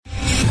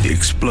The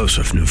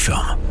explosive new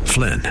film,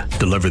 Flynn,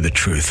 Deliver the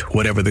Truth,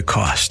 Whatever the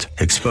Cost,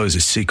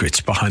 exposes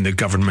secrets behind the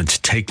government's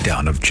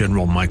takedown of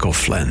General Michael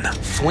Flynn.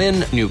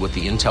 Flynn knew what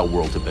the intel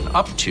world had been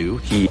up to.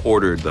 He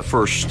ordered the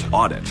first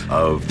audit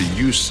of the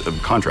use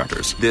of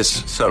contractors.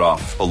 This set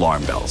off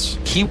alarm bells.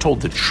 He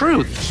told the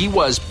truth. He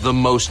was the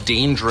most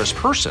dangerous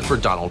person for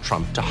Donald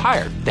Trump to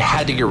hire. They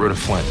had to get rid of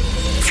Flynn.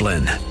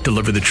 Flynn,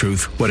 Deliver the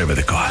Truth, Whatever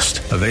the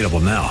Cost. Available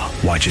now.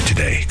 Watch it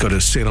today. Go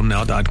to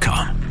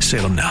salemnow.com.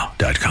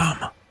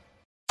 salemnow.com.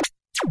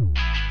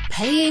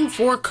 Paying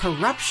for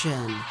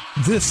corruption.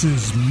 This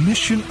is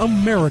Mission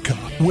America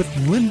with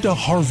Linda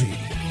Harvey.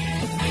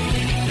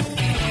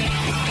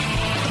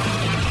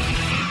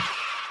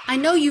 I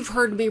know you've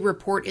heard me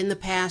report in the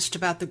past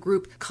about the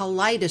group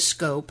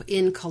Kaleidoscope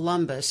in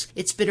Columbus.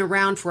 It's been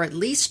around for at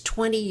least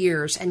 20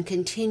 years and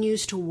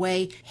continues to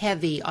weigh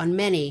heavy on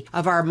many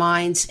of our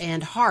minds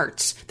and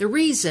hearts. The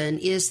reason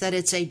is that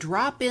it's a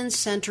drop-in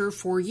center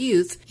for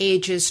youth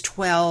ages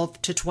 12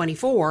 to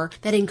 24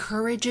 that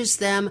encourages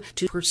them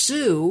to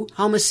pursue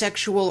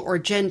homosexual or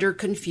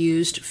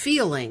gender-confused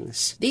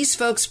feelings. These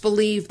folks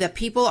believe that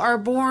people are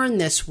born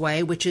this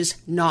way, which is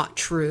not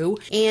true,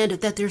 and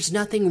that there's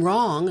nothing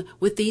wrong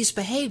with these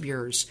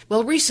behaviors.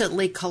 Well,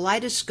 recently,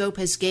 Kaleidoscope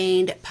has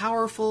gained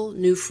powerful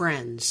new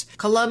friends.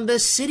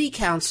 Columbus City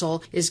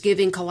Council is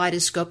giving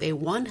Kaleidoscope a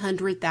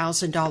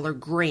 $100,000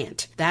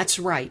 grant. That's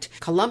right.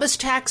 Columbus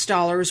tax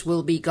dollars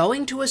will be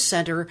going to a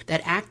center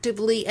that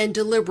actively and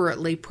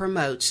deliberately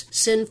promotes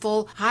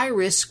sinful,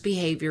 high-risk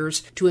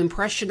behaviors to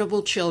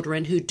impressionable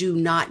children who do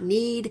not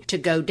need to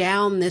go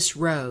down this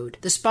road.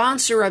 The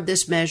sponsor of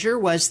this measure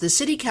was the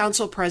City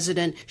Council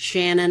President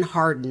Shannon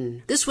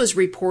Hardin. This was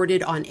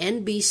reported on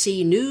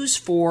NBC News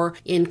 4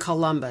 in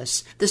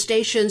Columbus. The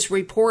station's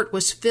report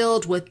was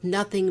filled with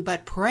nothing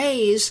but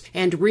praise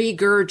and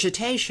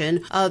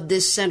regurgitation of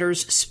this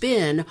center's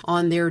spin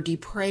on their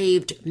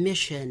depraved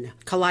mission.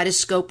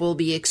 Kaleidoscope will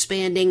be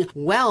expanding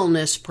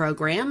wellness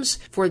programs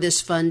for this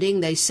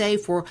funding, they say,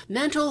 for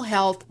mental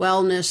health,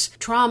 wellness,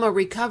 trauma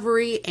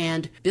recovery,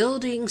 and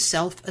building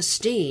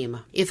self-esteem.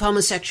 If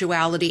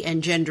homosexuality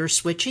and gender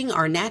switching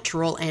are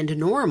natural and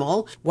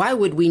normal, why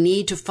would we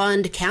need to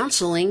fund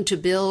counseling to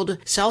build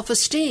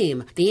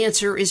self-esteem? The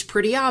answer is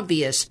pretty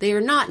obvious. They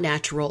are not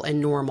natural and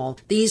normal.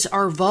 These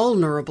are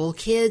vulnerable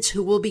kids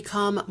who will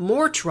become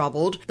more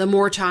troubled the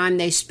more time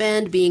they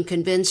spend being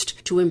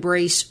convinced to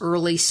embrace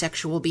early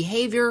sexual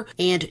behavior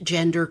and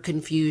gender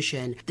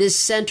confusion. This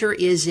center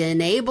is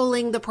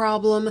enabling the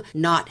problem,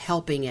 not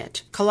helping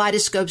it.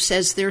 Kaleidoscope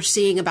says they're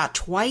seeing about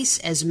twice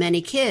as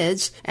many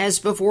kids as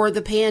before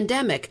the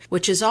pandemic,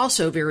 which is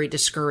also very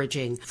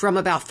discouraging, from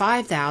about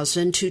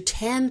 5,000 to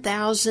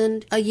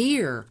 10,000 a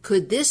year.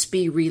 Could this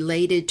be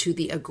related to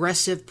the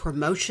aggressive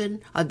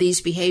promotion of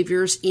these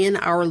behaviors in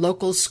our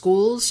local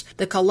schools?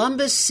 The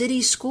Columbus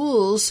City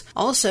Schools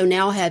also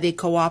now have a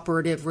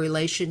cooperative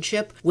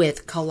relationship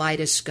with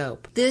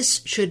Kaleidoscope.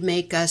 This should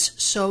make us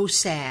so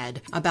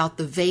sad about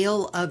the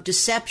veil of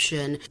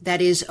deception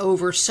that is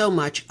over so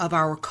much of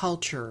our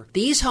culture.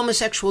 These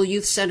homosexual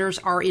youth centers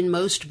are in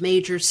most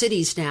major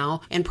cities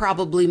now, and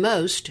probably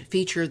most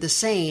feature the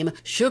same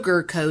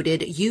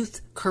sugar-coated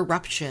youth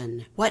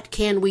corruption. What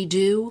can we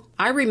do?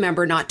 I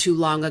remember not too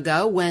long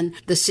ago when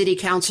the city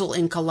council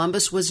in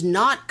Columbus was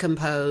not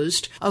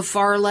composed of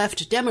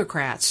far-left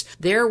Democrats.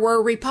 There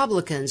were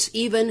Republicans,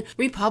 even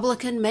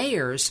Republican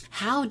mayors.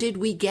 How did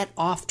we get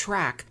off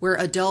track where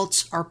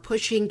adults are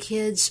pushing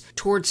kids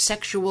towards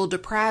sexual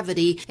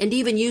depravity and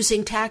even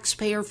using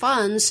taxpayer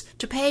funds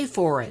to pay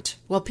for it?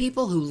 Well,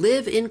 people who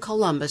live in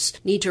Columbus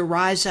need to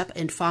rise up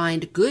and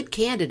find good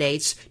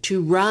candidates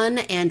to run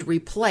and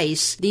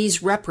replace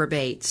these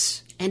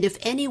reprobates. And if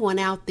anyone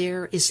out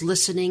there is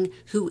listening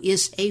who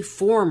is a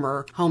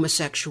former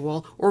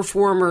homosexual or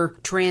former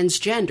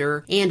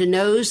transgender and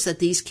knows that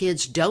these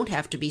kids don't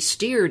have to be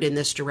steered in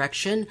this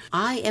direction,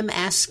 I am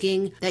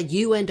asking that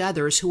you and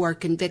others who are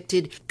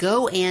convicted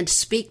go and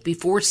speak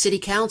before City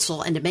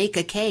Council and make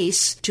a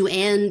case to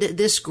end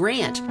this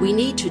grant. We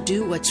need to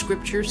do what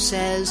Scripture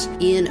says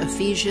in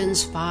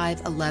Ephesians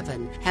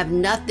 5:11. Have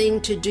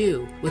nothing to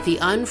do with the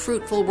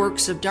unfruitful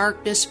works of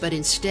darkness, but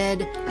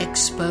instead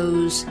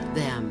expose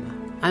them.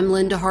 I'm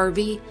Linda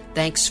Harvey.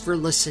 Thanks for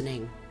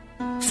listening.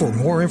 For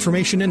more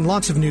information and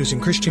lots of news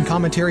and Christian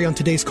commentary on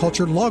today's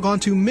culture, log on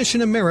to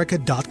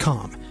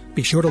missionamerica.com.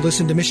 Be sure to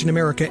listen to Mission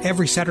America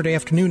every Saturday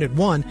afternoon at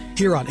 1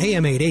 here on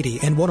AM 880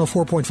 and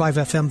 104.5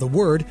 FM The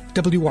Word,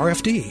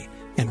 WRFD.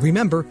 And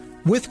remember,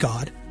 with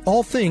God,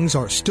 all things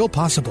are still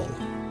possible.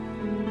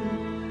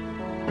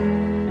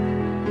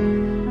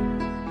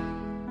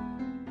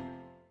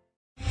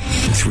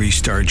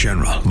 Three-star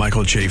General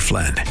Michael J.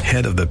 Flynn,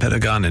 head of the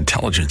Pentagon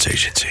Intelligence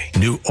Agency,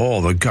 knew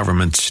all the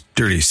government's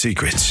dirty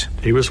secrets.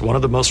 He was one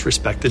of the most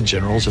respected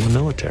generals in the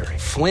military.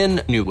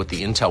 Flynn knew what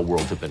the intel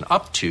world had been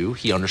up to.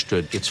 He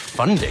understood its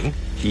funding.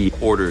 He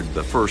ordered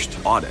the first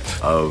audit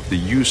of the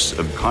use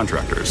of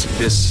contractors.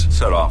 This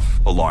set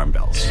off alarm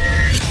bells.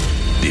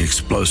 The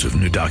explosive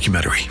new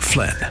documentary,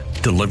 Flynn,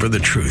 deliver the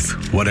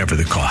truth, whatever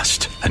the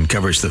cost,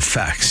 uncovers the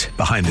facts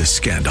behind this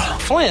scandal.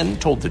 Flynn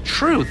told the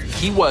truth.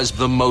 He was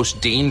the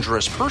most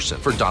dangerous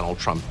person for Donald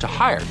Trump to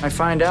hire. I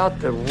find out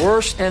the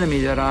worst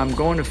enemy that I'm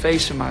going to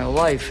face in my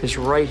life is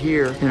right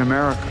here in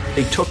America.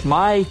 They took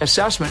my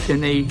assessment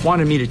and they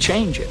wanted me to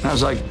change it. And I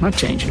was like, I'm not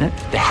changing it.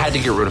 They had to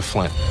get rid of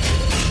Flynn.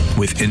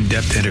 With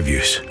in-depth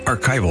interviews,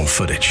 archival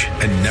footage,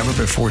 and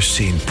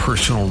never-before-seen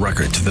personal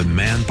records of the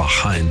man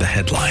behind the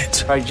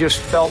headlines. I just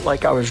felt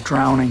like I was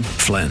drowning.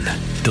 Flynn,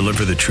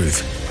 deliver the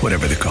truth,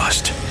 whatever the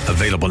cost.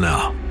 Available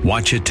now.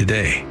 Watch it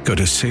today. Go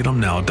to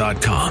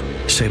salemnow.com.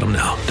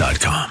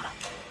 salemnow.com.